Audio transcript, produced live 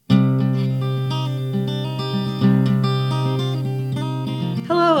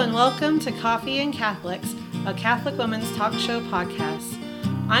Welcome to Coffee and Catholics, a Catholic women's talk show podcast.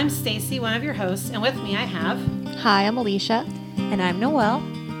 I'm Stacy, one of your hosts, and with me I have... Hi, I'm Alicia. And I'm Noelle.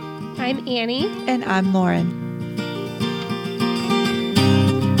 I'm Annie. And I'm Lauren.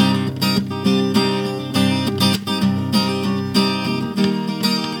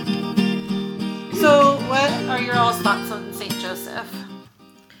 So, what are your all's thoughts on St. Joseph?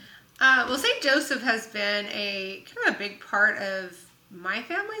 Well, St. Joseph has been a kind of a big part of my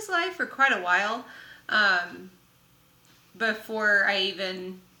family's life for quite a while. Before I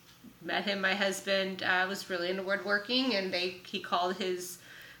even met him, my husband was really into woodworking, and he called his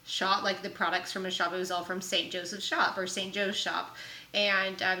shop, like the products from his shop, it was all from St. Joseph's shop or St. Joe's shop.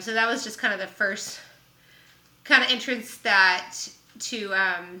 And so that was just kind of the first kind of entrance to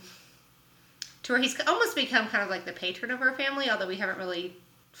where he's almost become kind of like the patron of our family, although we haven't really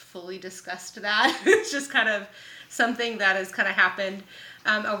fully discussed that. It's just kind of something that has kind of happened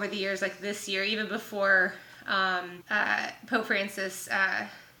over the years, like this year, even before Pope Francis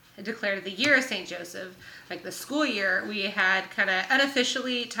declared the year of St. Joseph, like the school year, we had kind of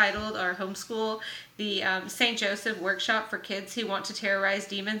unofficially titled our homeschool the St. Joseph Workshop for Kids Who Want to Terrorize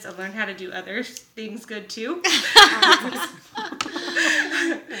Demons and Learn How to Do Other Things Good Too.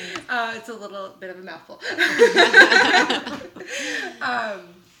 It's a little bit of a mouthful.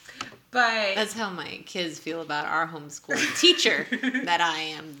 But that's how my kids feel about our homeschool teacher, that I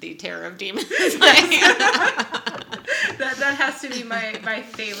am the terror of demons. That has to be my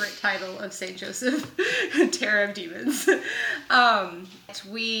favorite title of St. Joseph, Terror of Demons.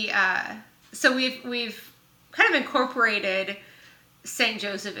 We've kind of incorporated St.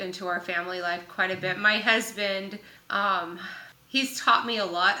 Joseph into our family life quite a bit. My husband, he's taught me a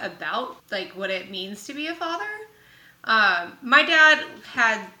lot about like what it means to be a father. My dad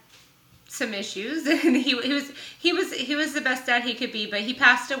had some issues, and he was the best dad he could be, but he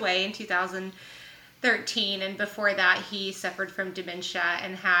passed away in 2013, and before that he suffered from dementia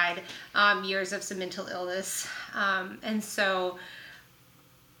and had years of some mental illness, and so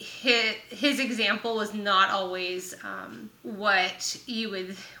his example was not always what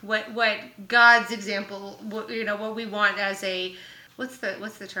God's example, what we want as a what's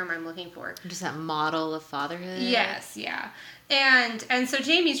the term I'm looking for? Just that model of fatherhood. Yes, yeah. And so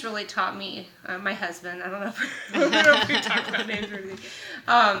Jamie's really taught me, my husband, I don't know if we talked about names or anything,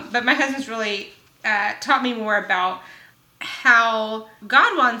 but my husband's really taught me more about how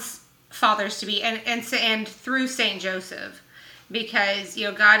God wants fathers to be, and through St. Joseph, because,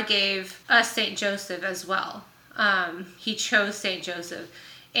 God gave us St. Joseph as well. He chose St. Joseph.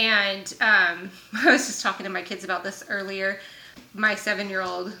 And I was just talking to my kids about this earlier. My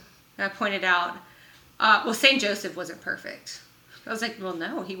 7-year-old pointed out, St. Joseph wasn't perfect. I was like, well,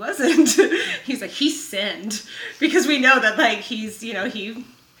 no, he wasn't. He's like, he sinned, because we know that like he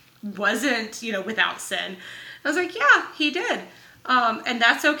wasn't, without sin. I was like, yeah, he did. And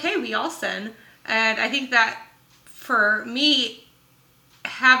that's okay. We all sin. And I think that for me,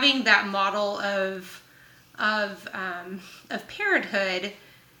 having that model of parenthood,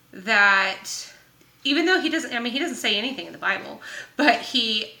 that even though he doesn't say anything in the Bible, but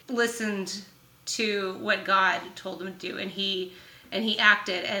he listened to what God told him to do, and he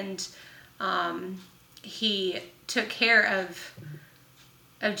acted, and he took care of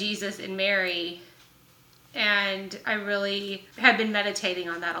Jesus and Mary, and I really have been meditating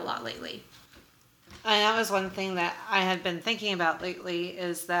on that a lot lately. And that was one thing that I had been thinking about lately,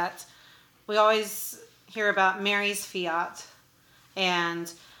 is that we always hear about Mary's fiat,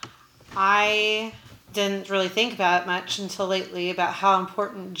 and I didn't really think about it much until lately about how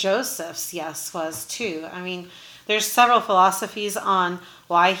important Joseph's yes was too. I mean, there's several philosophies on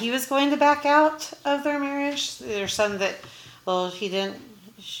why he was going to back out of their marriage. There's some that, he didn't,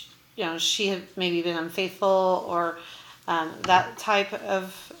 she had maybe been unfaithful, or that type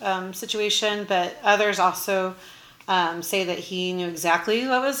of situation, but others also say that he knew exactly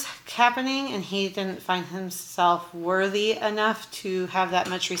what was happening, and he didn't find himself worthy enough to have that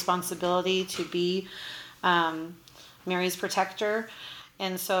much responsibility to be Mary's protector.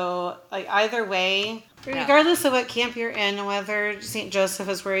 And so, like, either way, regardless of what camp you're in, whether St. Joseph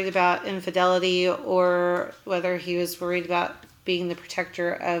was worried about infidelity or whether he was worried about being the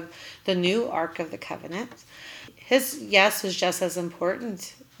protector of the new Ark of the Covenant, his yes was just as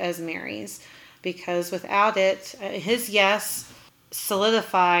important as Mary's. Because without it, his yes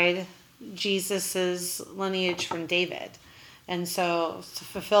solidified Jesus's lineage from David. And so to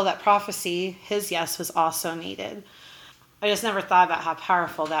fulfill that prophecy, his yes was also needed. I just never thought about how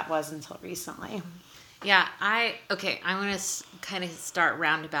powerful that was until recently. Yeah, I'm going to kind of start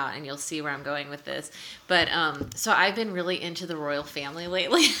roundabout and you'll see where I'm going with this. But so I've been really into the royal family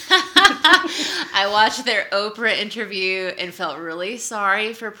lately. I watched their Oprah interview and felt really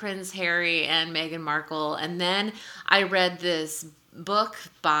sorry for Prince Harry and Meghan Markle. And then I read this book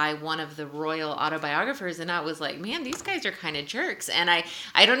by one of the royal autobiographers, and I was like, man, these guys are kind of jerks. And I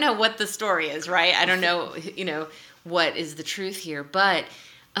don't know what the story is, right? I don't know, what is the truth here. But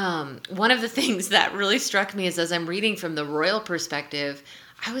one of the things that really struck me is as I'm reading from the royal perspective,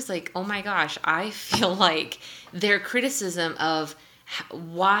 I was like, oh my gosh, I feel like their criticism of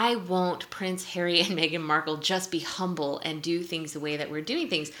why won't Prince Harry and Meghan Markle just be humble and do things the way that we're doing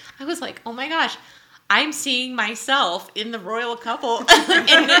things? I was like, oh my gosh, I'm seeing myself in the royal couple in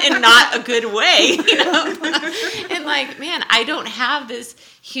not a good way, And like, man, I don't have this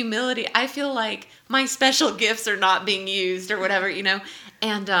humility. I feel like my special gifts are not being used or whatever,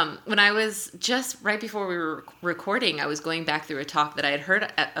 And when I was just right before we were recording, I was going back through a talk that I had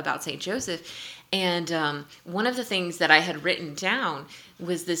heard about St. Joseph. And one of the things that I had written down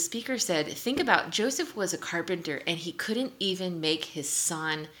was the speaker said, think about Joseph was a carpenter and he couldn't even make his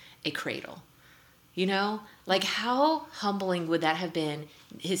son a cradle. Like how humbling would that have been?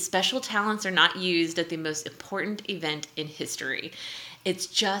 His special talents are not used at the most important event in history. It's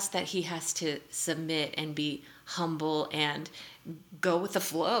just that he has to submit and be humble and go with the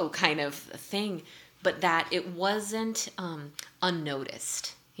flow kind of thing, but that it wasn't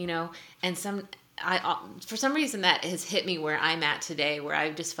unnoticed, and for some reason that has hit me where I'm at today, where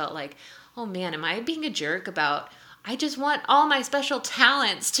I've just felt like, oh man, am I being a jerk about I just want all my special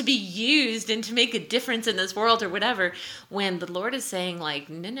talents to be used and to make a difference in this world or whatever, when the Lord is saying like,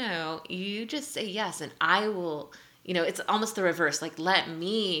 no, you just say yes and I will, it's almost the reverse. Like, let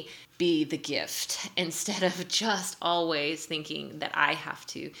me be the gift instead of just always thinking that I have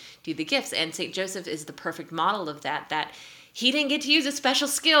to do the gifts. And St. Joseph is the perfect model of that he didn't get to use a special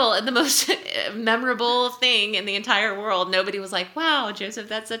skill in the most memorable thing in the entire world. Nobody was like, wow, Joseph,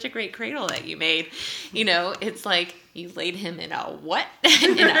 that's such a great cradle that you made. It's like you laid him in a what?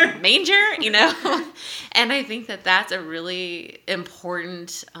 In a manger, And I think that that's a really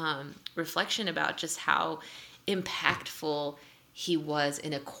important reflection about just how impactful he was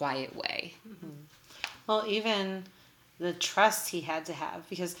in a quiet way. Mm-hmm. Well, even the trust he had to have,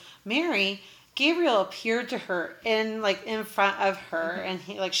 because Gabriel appeared to her in front of her,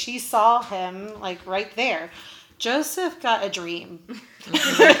 mm-hmm. and she saw him right there. Joseph got a dream.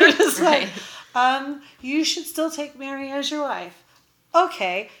 Just right. You should still take Mary as your wife.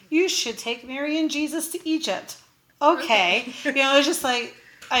 Okay, you should take Mary and Jesus to Egypt. Okay. It's just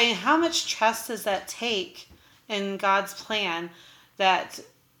how much trust does that take in God's plan, that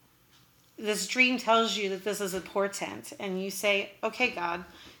this dream tells you that this is important, and you say, okay, God,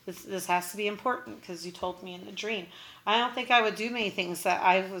 this has to be important because you told me in a dream. I don't think I would do many things that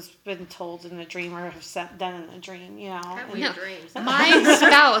I was been told in a dream or have done in a dream, Dreams. My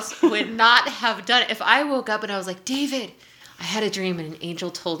spouse would not have done it. If I woke up and I was like, David, I had a dream and an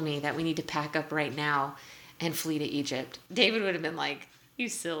angel told me that we need to pack up right now and flee to Egypt. David would have been like, you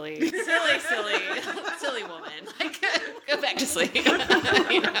silly woman. Go back to sleep.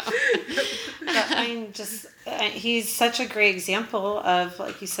 But, he's such a great example of,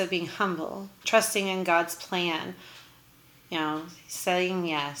 like you said, being humble, trusting in God's plan, saying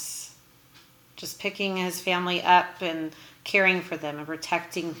yes, just picking his family up and caring for them and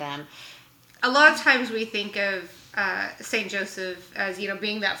protecting them. A lot of times we think of St. Joseph as,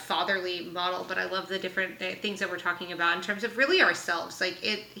 being that fatherly model, but I love the different things that we're talking about in terms of really ourselves.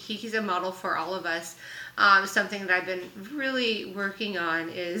 He's a model for all of us. Something that I've been really working on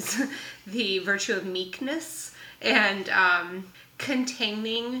is the virtue of meekness and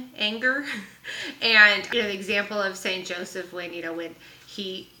containing anger. And the example of St. Joseph when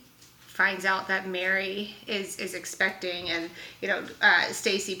he finds out that Mary is expecting, and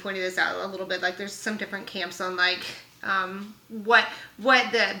Stacy pointed this out a little bit, there's some different camps on what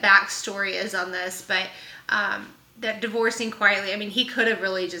the backstory is on this, but that divorcing quietly, he could have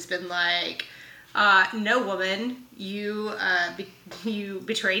really just been like, no, woman, you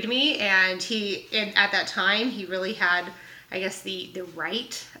betrayed me, and at that time he really had, I guess, the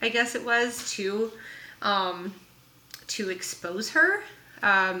right, I guess it was, to expose her.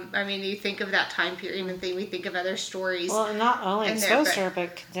 You think of that time period, we think of other stories. Well, not only expose her,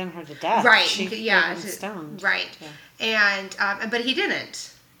 but condemn her to death. Right. Stoned. Right. Yeah. And but he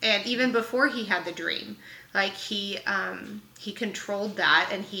didn't. And even before he had the dream, he controlled that,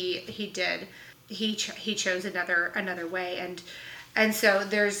 and he did. He chose another way, and so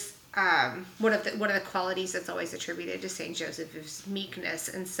there's one of the qualities that's always attributed to Saint Joseph is meekness,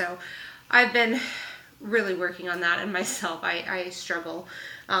 and so I've been really working on that in myself. I struggle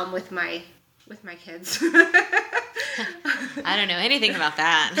with my kids. I don't know anything about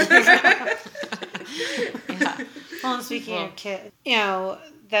that. Yeah. Well, and speaking of kids, that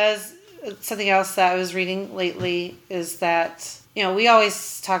is something else that I was reading lately is that, we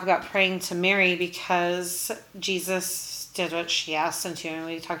always talk about praying to Mary because Jesus did what she asked him to. And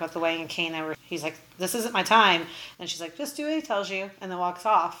we talked about the wedding in Cana where he's like, this isn't my time. And she's like, just do what he tells you. And then walks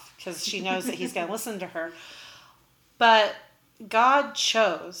off because she knows that he's going to listen to her. But God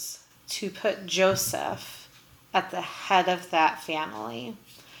chose to put Joseph at the head of that family.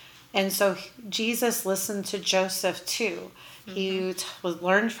 And so Jesus listened to Joseph too. Mm-hmm. He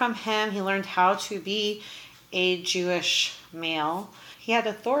learned from him. He learned how to be a Jewish male. He had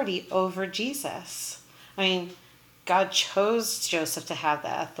authority over Jesus. I mean, God chose Joseph to have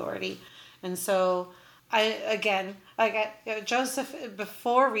that authority. And so Joseph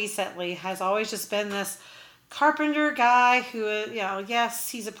before recently has always just been this carpenter guy who, yes,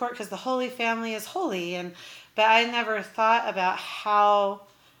 he's important because the Holy Family is holy. But I never thought about how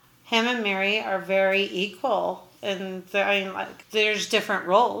him and Mary are very equal. And there's different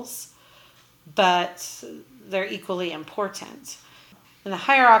roles, but they're equally important. In the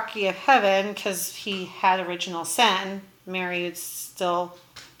hierarchy of heaven, because he had original sin, Mary is still,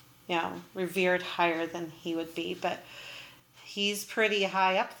 revered higher than he would be. But he's pretty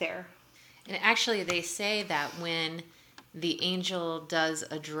high up there. And actually, they say that when the angel does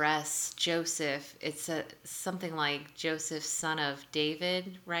address Joseph, it's something like Joseph, son of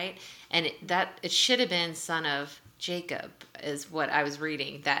David, right? And it should have been son of Jacob, is what I was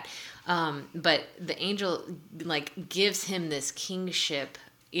reading. That, but the angel gives him this kingship,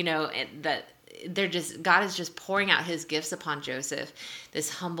 and that God is just pouring out his gifts upon Joseph, this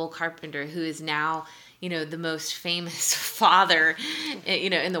humble carpenter who is now, the most famous father,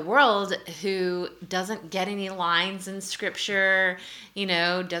 in the world, who doesn't get any lines in scripture,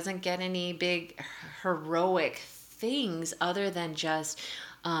 doesn't get any big heroic things other than just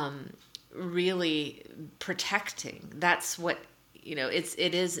really protecting. That's what,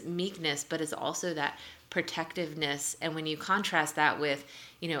 it is meekness, but it's also that protectiveness. And when you contrast that with,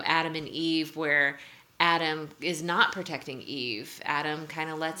 Adam and Eve, where Adam is not protecting Eve, Adam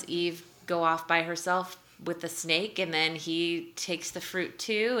kind of lets Eve go off by herself with the snake, and then he takes the fruit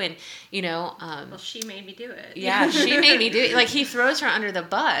too, and well, she made me do it. Yeah, she made me do it. He throws her under the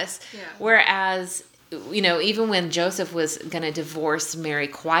bus. Yeah. Whereas, even when Joseph was going to divorce Mary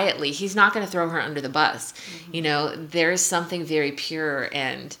quietly, he's not going to throw her under the bus. Mm-hmm. There's something very pure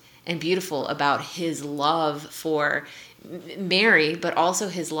and beautiful about his love for Mary, but also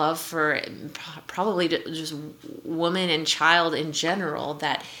his love for probably just woman and child in general,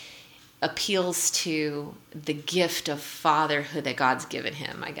 that appeals to the gift of fatherhood that God's given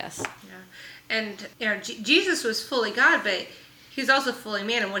him, I guess. Yeah. And, Jesus was fully God, but he was also fully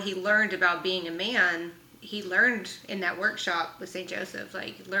man. And what he learned about being a man, he learned in that workshop with St. Joseph,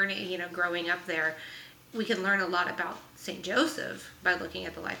 learning, growing up there. We can learn a lot about St. Joseph by looking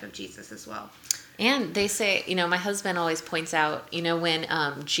at the life of Jesus as well. And they say, my husband always points out, when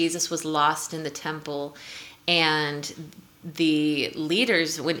Jesus was lost in the temple, and the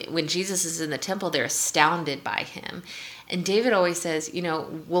leaders, when Jesus is in the temple, they're astounded by him. And David always says,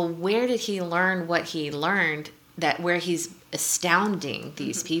 well, where did he learn what he learned, that where he's astounding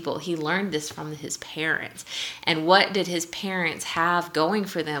these people? He learned this from his parents. And what did his parents have going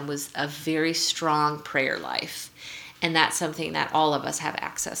for them was a very strong prayer life. And that's something that all of us have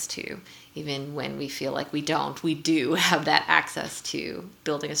access to. Even when we feel like we don't, we do have that access to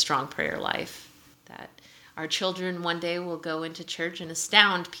building a strong prayer life. That our children one day will go into church and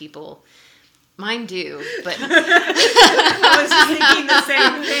astound people. Mine do, but I was just thinking the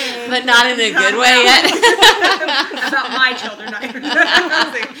same thing, but not in a good way yet. About my children.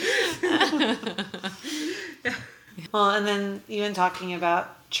 Well, and then even talking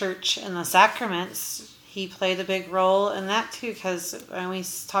about church and the sacraments, he played a big role in that too, because when we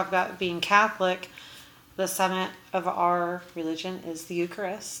talk about being Catholic, the summit of our religion is the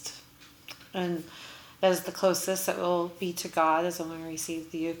Eucharist. And that is the closest that we'll be to God, is when we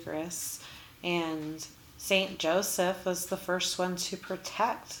receive the Eucharist. And Saint Joseph was the first one to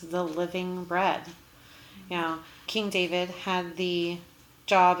protect the living bread. King David had the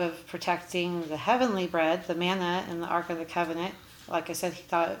job of protecting the heavenly bread, the manna in the Ark of the Covenant. Like I said, he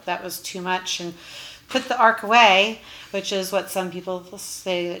thought that was too much and put the ark away, which is what some people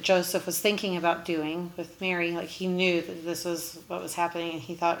say that Joseph was thinking about doing with Mary. He knew that this was what was happening, and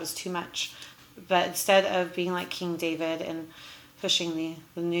he thought it was too much. But instead of being like King David and pushing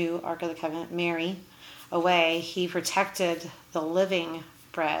the new Ark of the Covenant, Mary, away, he protected the living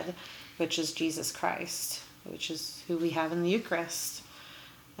bread, which is Jesus Christ, which is who we have in the Eucharist.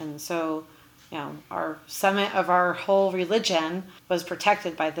 And so, our summit of our whole religion was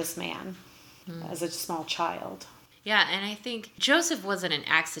protected by this man as a small child. Yeah, and I think Joseph wasn't an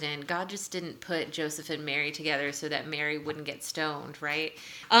accident. God just didn't put Joseph and Mary together so that Mary wouldn't get stoned, right?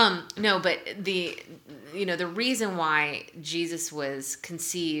 No, but the reason why Jesus was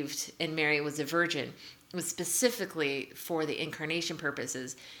conceived and Mary was a virgin was specifically for the incarnation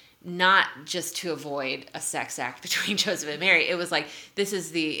purposes, not just to avoid a sex act between Joseph and Mary. It was like, this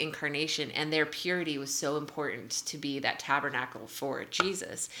is the incarnation, and their purity was so important to be that tabernacle for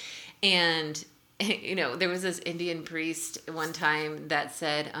Jesus. And there was this Indian priest one time that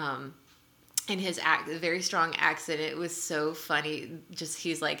said, in his very strong accent, it was so funny.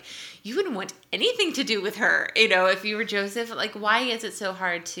 He's like, you wouldn't want anything to do with her. If you were Joseph, like, why is it so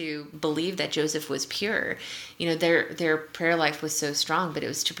hard to believe that Joseph was pure? Their prayer life was so strong, but it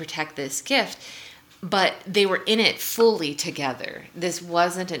was to protect this gift. But they were in it fully together. This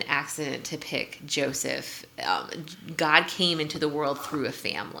wasn't an accident to pick Joseph. God came into the world through a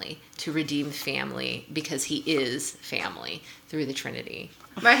family to redeem family, because he is family through the Trinity.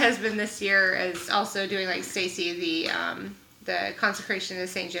 My husband this year is also doing, like Stacy, the consecration of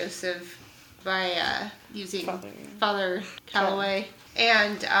St. Joseph by using Father Calloway.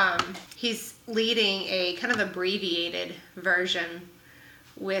 And he's leading a kind of abbreviated version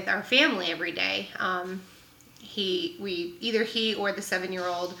with our family every day. Either he or the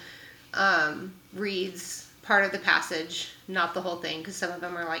 7-year-old reads part of the passage, not the whole thing, because some of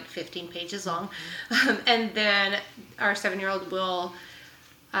them are like 15 pages long. And then our 7-year-old will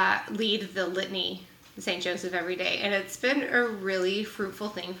lead the litany, St. Joseph, every day. And it's been a really fruitful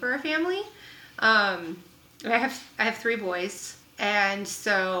thing for our family. I have 3 boys. And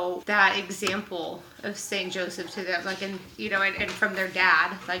so that example of St. Joseph to them, like, and from their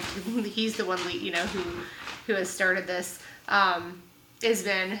dad, like, he's the one, who has started this, has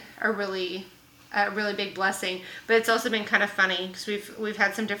been a really big blessing. But it's also been kind of funny because we've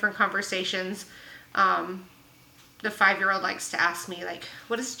had some different conversations. The 5-year-old likes to ask me, like,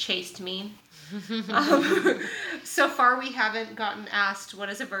 what does chaste mean? So far we haven't gotten asked what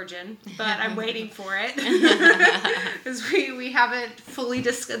is a virgin, but I'm waiting for it, because we haven't fully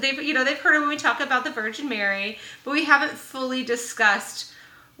discussed. They've heard it when we talk about the Virgin Mary, but we haven't fully discussed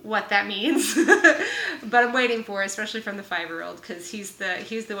what that means. But I'm waiting for it, especially from the 5-year-old, because he's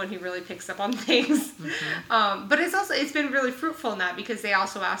the one who really picks up on things. Mm-hmm. But it's been really fruitful in that, because they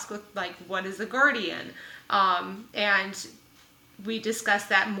also ask, like, what is a guardian, and we discuss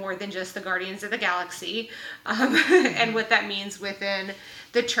that more than just the Guardians of the Galaxy, and what that means within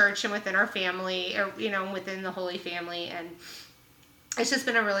the church and within our family, or, within the Holy Family. And it's just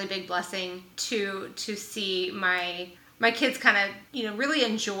been a really big blessing to see my kids kind of, really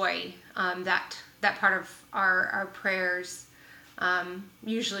enjoy that part of our prayers.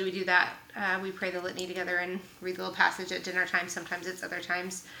 Usually we do that. We pray the litany together and read the little passage at dinner time. Sometimes it's other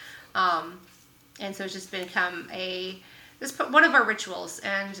times. And so it's just become one of our rituals,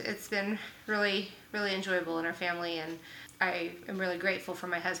 and it's been really, really enjoyable in our family. And I am really grateful for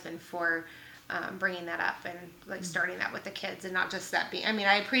my husband for bringing that up and, like, starting that with the kids, and not just that being. I mean,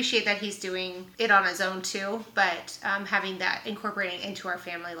 I appreciate that he's doing it on his own too, but having that incorporating into our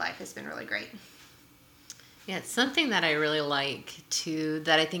family life has been really great. Yeah, it's something that I really like too,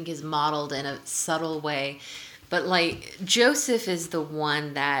 that I think is modeled in a subtle way. But, like, Joseph is the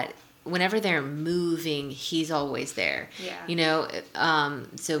one that, whenever they're moving, he's always there. Yeah.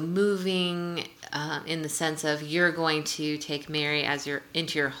 So moving in the sense of, you're going to take Mary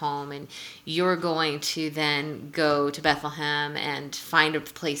into your home, and you're going to then go to Bethlehem and find a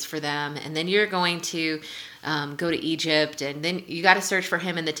place for them, and then you're going to go to Egypt, and then you got to search for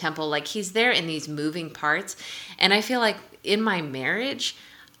him in the temple. Like, he's there in these moving parts. And I feel like in my marriage,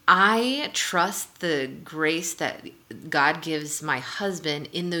 I trust the grace that God gives my husband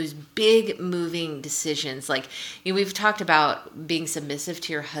in those big moving decisions. Like, we've talked about being submissive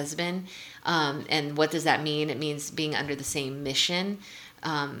to your husband. And what does that mean? It means being under the same mission.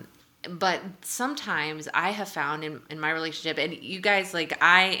 But sometimes I have found in my relationship, and you guys, like,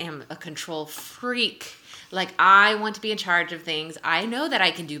 I am a control freak. Like, I want to be in charge of things. I know that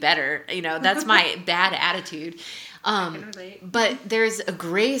I can do better. That's my bad attitude. But there's a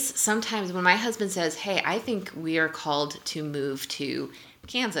grace sometimes when my husband says, hey, I think we are called to move to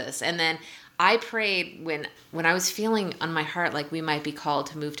Kansas. And then I prayed when I was feeling on my heart like we might be called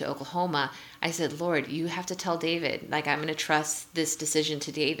to move to Oklahoma. I said, Lord, you have to tell David, like, I'm going to trust this decision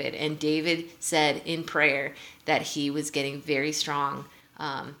to David. And David said in prayer that he was getting very strong.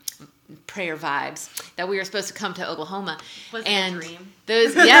 prayer vibes that we were supposed to come to Oklahoma. Was it a and dream?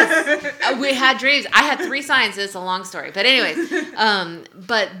 Those, yes, we had dreams. I had 3 signs. It's a long story, but anyways,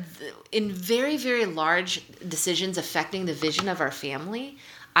 in very, very large decisions affecting the vision of our family,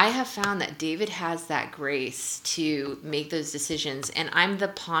 I have found that David has that grace to make those decisions, and I'm the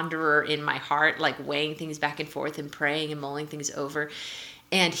ponderer in my heart, like weighing things back and forth and praying and mulling things over.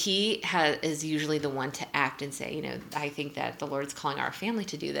 And he is usually the one to act and say, I think that the Lord's calling our family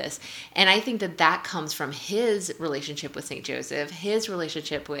to do this. And I think that comes from his relationship with St. Joseph, his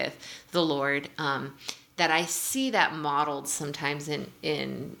relationship with the Lord, that I see that modeled sometimes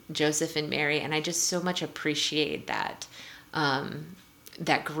in Joseph and Mary. And I just so much appreciate that,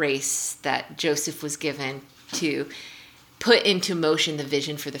 that grace that Joseph was given to put into motion the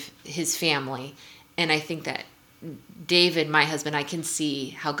vision for his family. And I think that David, my husband, I can see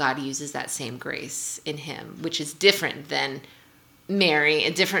how God uses that same grace in him, which is different than Mary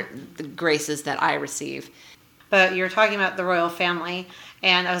and different the graces that I receive. But you were talking about the royal family,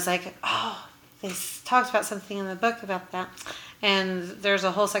 and I was like, oh, they talked about something in the book about that. And there's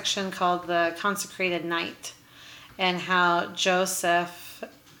a whole section called the Consecrated Knight, and how Joseph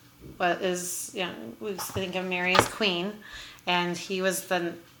we think of Mary as queen, and he was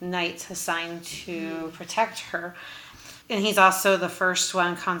the knight assigned to protect her. And he's also the first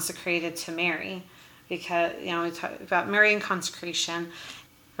one consecrated to Mary, because, we talk about Mary and consecration.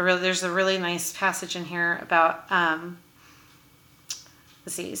 There's a really nice passage in here about,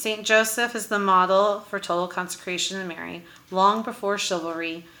 St. Joseph is the model for total consecration to Mary. Long before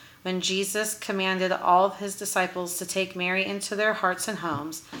chivalry, when Jesus commanded all of his disciples to take Mary into their hearts and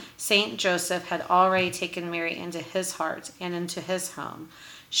homes, St. Joseph had already taken Mary into his heart and into his home.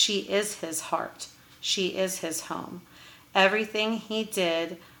 She is his heart. She is his home. Everything he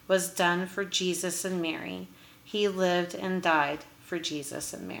did was done for Jesus and Mary. He lived and died for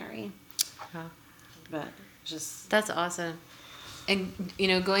Jesus and Mary. Huh. But that's awesome. And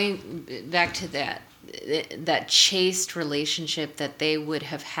going back to that chaste relationship that they would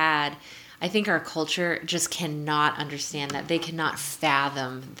have had, I think our culture just cannot understand that. They cannot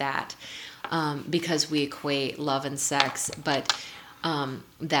fathom that, because we equate love and sex, but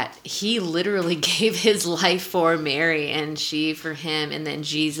that he literally gave his life for Mary and she for him, and then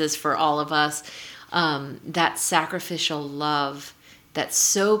Jesus for all of us. That sacrificial love that's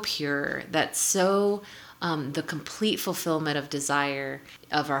so pure, that's so the complete fulfillment of desire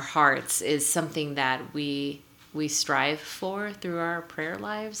of our hearts is something that we strive for through our prayer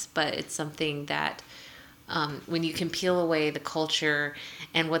lives, but it's something that when you can peel away the culture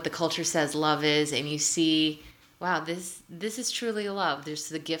and what the culture says love is, and you see, wow, this is truly love, there's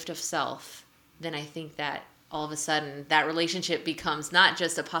the gift of self, then I think that all of a sudden that relationship becomes not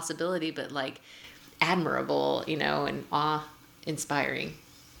just a possibility, but like admirable, and awe-inspiring.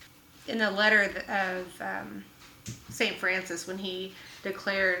 In the letter of St. Francis, when he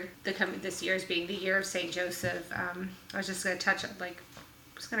declared this year as being the year of St. Joseph, I was just going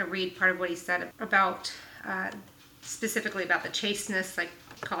to read part of what he said about, specifically about the chasteness, like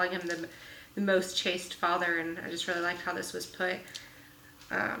calling him the most chaste father, and I just really liked how this was put.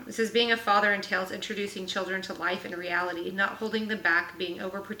 It says, being a father entails introducing children to life and reality, not holding them back, being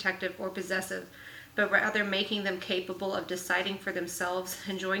overprotective or possessive, but rather making them capable of deciding for themselves,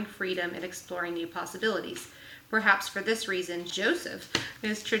 enjoying freedom, and exploring new possibilities. Perhaps for this reason, Joseph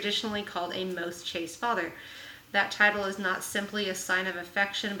is traditionally called a most chaste father. That title is not simply a sign of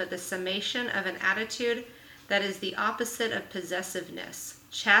affection, but the summation of an attitude that is the opposite of possessiveness.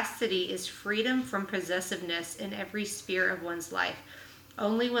 Chastity is freedom from possessiveness in every sphere of one's life.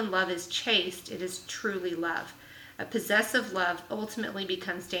 Only when love is chaste, it is truly love. A possessive love ultimately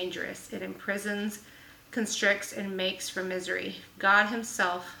becomes dangerous. It imprisons, constricts, and makes for misery. God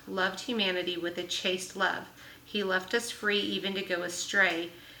himself loved humanity with a chaste love. He left us free even to go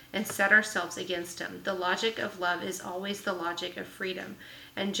astray and set ourselves against him. The logic of love is always the logic of freedom,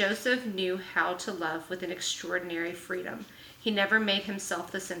 and Joseph knew how to love with an extraordinary freedom. He never made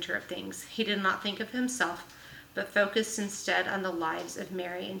himself the center of things. He did not think of himself, but focused instead on the lives of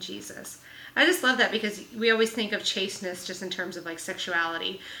Mary and Jesus. I just love that, because we always think of chasteness just in terms of like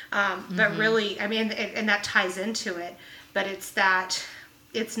sexuality, but really, I mean, and that ties into it, but it's that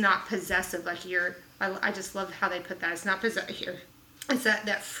it's not possessive. Like I just love how they put that. It's not possessive. It's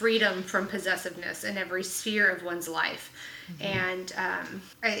that freedom from possessiveness in every sphere of one's life. And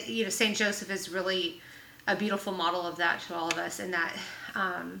Saint Joseph is really a beautiful model of that to all of us, and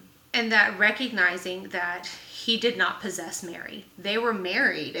that recognizing that he did not possess Mary. They were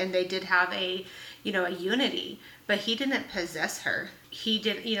married and they did have a unity, but he didn't possess her. He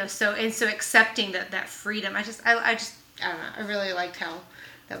did, so accepting that freedom. I don't know. I really liked how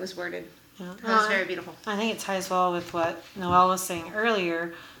that was worded. Yeah. That was very beautiful. I think it ties well with what Noelle was saying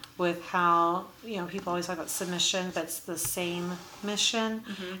earlier, with how, people always talk about submission, but it's the same mission.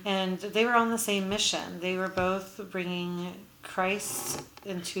 And they were on the same mission. They were both bringing Christ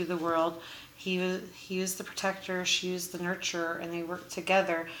into the world. He was the protector, she was the nurturer, and they worked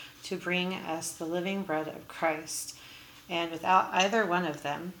together to bring us the living bread of Christ. And without either one of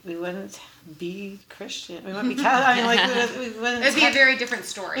them, we wouldn't be Christian. We wouldn't be Catholic. We wouldn't. It'd be a very different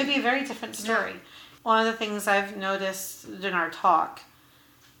story. It'd be a very different story. Yeah. One of the things I've noticed in our talk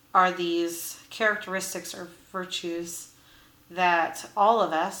are these characteristics or virtues that all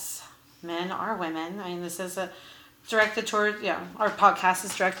of us, men or women, this is directed toward, our podcast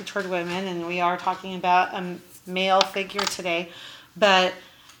is directed toward women, and we are talking about a male figure today, but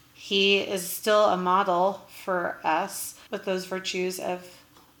he is still a model for us with those virtues of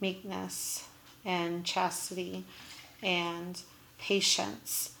meekness and chastity and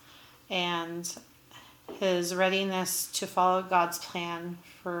patience and his readiness to follow God's plan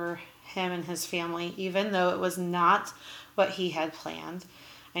for him and his family, even though it was not what he had planned.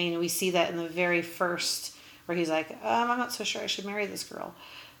 We see that in the very first, where he's like, I'm not so sure I should marry this girl.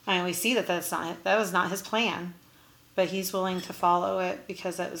 We see that that was not his plan, but he's willing to follow it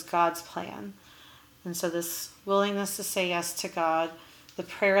because that was God's plan. And so this willingness to say yes to God, the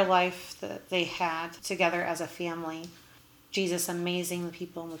prayer life that they had together as a family, Jesus amazing the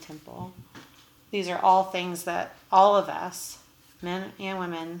people in the temple. These are all things that all of us, men and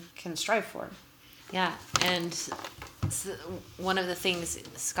women, can strive for. Yeah, and one of the things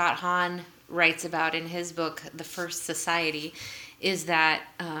Scott Hahn writes about in his book, The First Society, is that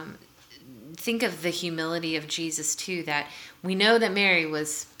think of the humility of Jesus too, that we know that Mary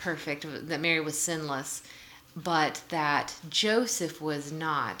was perfect, that Mary was sinless, but that Joseph was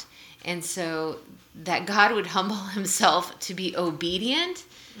not. And so that God would humble himself to be obedient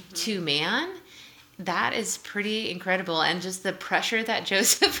to man, that is pretty incredible. And just the pressure that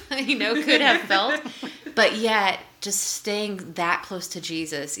Joseph, could have felt, but yet just staying that close to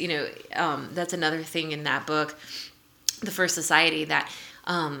Jesus, that's another thing in that book, The First Society, that,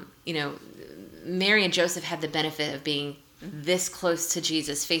 Mary and Joseph had the benefit of being this close to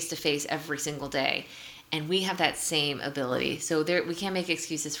Jesus face to face every single day. And we have that same ability. So we can't make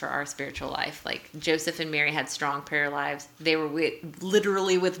excuses for our spiritual life. Like Joseph and Mary had strong prayer lives. They were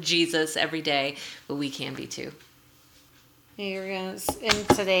literally with Jesus every day, but we can be too. You're going to end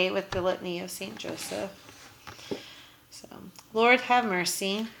today with the litany of St. Joseph. So, Lord have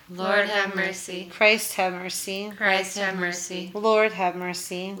mercy. Lord have mercy. Christ have mercy. Christ have mercy. Lord have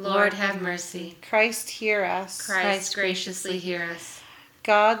mercy. Lord have mercy. Christ hear us. Christ graciously hear us.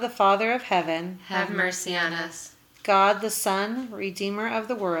 God the Father of heaven, have mercy on us. God the Son, Redeemer of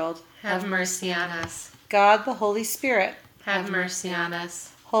the world, have mercy on us. God the Holy Spirit, have mercy on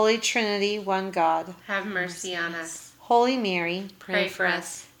us. Holy Trinity, one God, have mercy on us. Holy Mary, pray for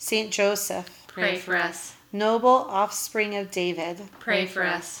us. Saint Joseph, pray for us. Noble offspring of David, pray for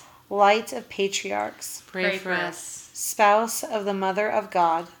us. Light of patriarchs, pray for us. Spouse of the Mother of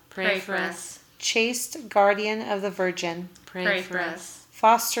God, pray for us. Chaste guardian of the Virgin, pray for us.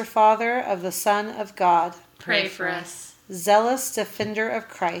 Foster father of the Son of God, pray for us. Zealous defender of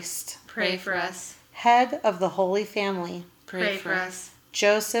Christ, pray for us. Head of the Holy Family, pray for us.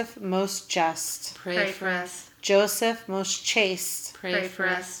 Joseph most just, pray for us. Joseph most chaste, pray for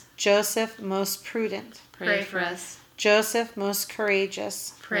us. Joseph most prudent, pray for us. Joseph most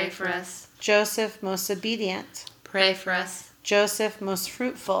courageous, pray for us. Joseph most obedient, pray for us. Joseph most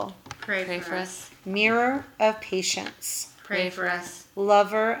fruitful, pray for us. Mirror of patience, pray for us.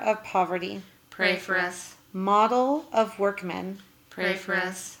 Lover of poverty, pray for us. Model of workmen, pray for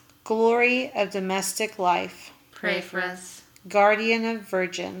us. Glory of domestic life, pray for us. Guardian of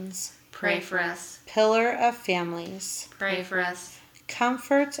virgins, pray for us. Pillar of families, pray for us.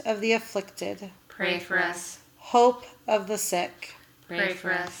 Comfort of the afflicted, pray for us. Hope of the sick, pray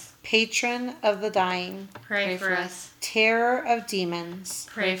for us. Patron of the dying, pray for us. Terror of demons,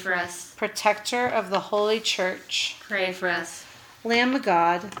 pray for us. Protector of the Holy Church, pray for us. Lamb of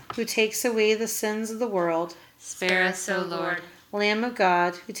God, who takes away the sins of the world, spare us, O Lord. Lamb of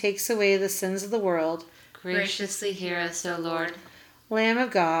God, who takes away the sins of the world, graciously hear us, O Lord. Lamb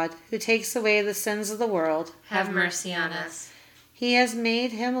of God, who takes away the sins of the world, have mercy on us. He has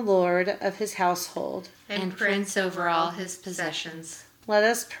made him Lord of his household, and prince over all his possessions. Let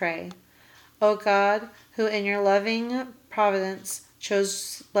us pray. O God, who in your loving providence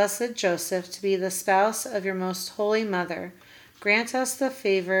chose blessed Joseph to be the spouse of your most holy mother, grant us the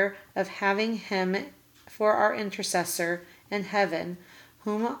favor of having him for our intercessor in heaven,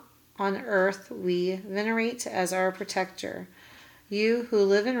 whom on earth we venerate as our protector. you who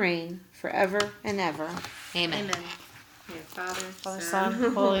live and reign forever and ever. Amen. Amen. In Father, Father, Son,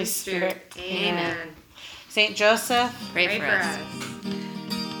 Son, Holy Spirit. Amen. Saint Joseph, Pray for us.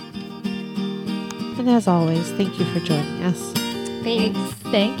 and as always, thank you for joining us. Thanks.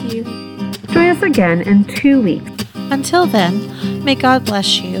 Thank you. Join us again in 2 weeks. Until then, may God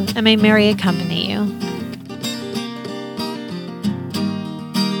bless you and may Mary accompany you.